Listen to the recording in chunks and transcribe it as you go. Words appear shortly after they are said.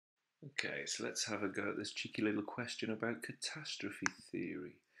Okay, so let's have a go at this cheeky little question about catastrophe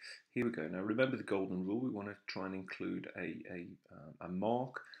theory. Here we go. Now remember the golden rule. We want to try and include a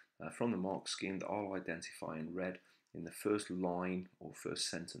mark from the mark scheme that I'll identify in red in the first line or first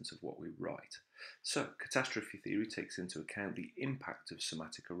sentence of what we write. So catastrophe theory takes into account the impact of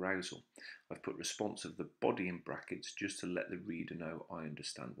somatic arousal. I've put response of the body in brackets just to let the reader know I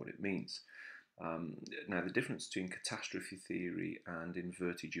understand what it means. Now, the difference between catastrophe theory and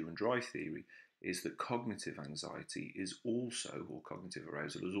inverted U and dry theory is that cognitive anxiety is also, or cognitive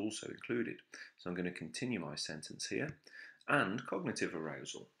arousal is also included. So I'm going to continue my sentence here. And cognitive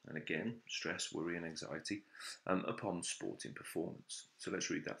arousal, and again, stress, worry, and anxiety upon sporting performance. So let's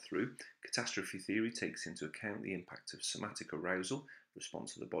read that through. Catastrophe theory takes into account the impact of somatic arousal,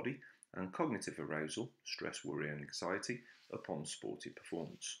 response of the body, and cognitive arousal, stress, worry, and anxiety upon sporting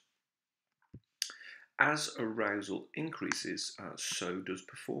performance. As arousal increases, so does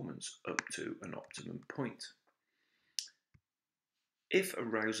performance up to an optimum point. If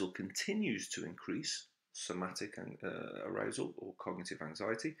arousal continues to increase, somatic arousal or cognitive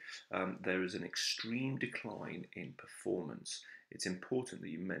anxiety, there is an extreme decline in performance. It's important that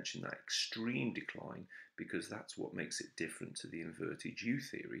you mention that extreme decline because that's what makes it different to the inverted U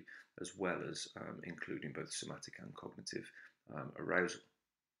theory, as well as including both somatic and cognitive arousal.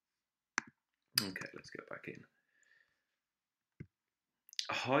 Okay, let's get back in.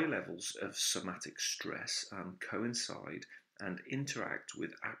 High levels of somatic stress coincide and interact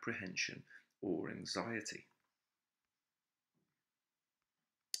with apprehension or anxiety.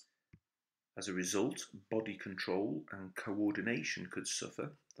 As a result, body control and coordination could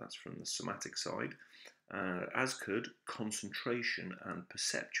suffer, that's from the somatic side, as could concentration and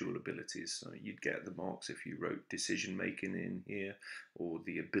perceptual abilities. So you'd get the marks if you wrote decision making in here, or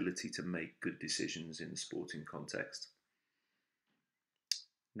the ability to make good decisions in the sporting context.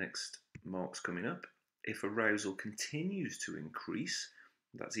 Next marks coming up. If arousal continues to increase,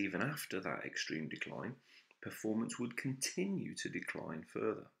 that's even after that extreme decline, performance would continue to decline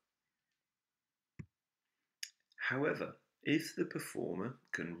further. However, if the performer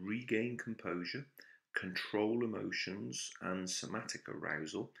can regain composure, control emotions and somatic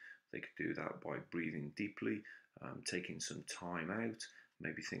arousal, they could do that by breathing deeply, taking some time out,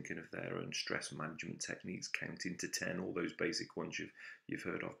 maybe thinking of their own stress management techniques, counting to 10, all those basic ones you've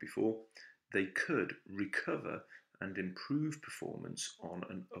heard of before, they could recover and improve performance on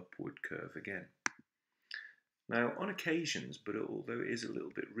an upward curve again. Now, on occasions, but although it is a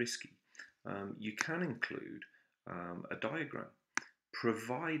little bit risky, you can include a diagram,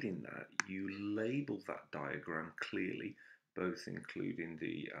 providing that you label that diagram clearly, both including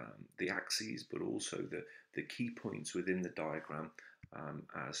the axes, but also the key points within the diagram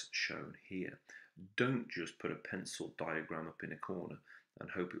as shown here. Don't just put a pencil diagram up in a corner and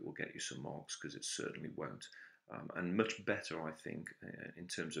hope it will get you some marks, because it certainly won't. And much better, I think, in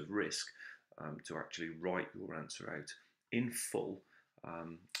terms of risk, to actually write your answer out in full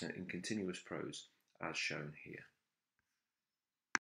in continuous prose as shown here.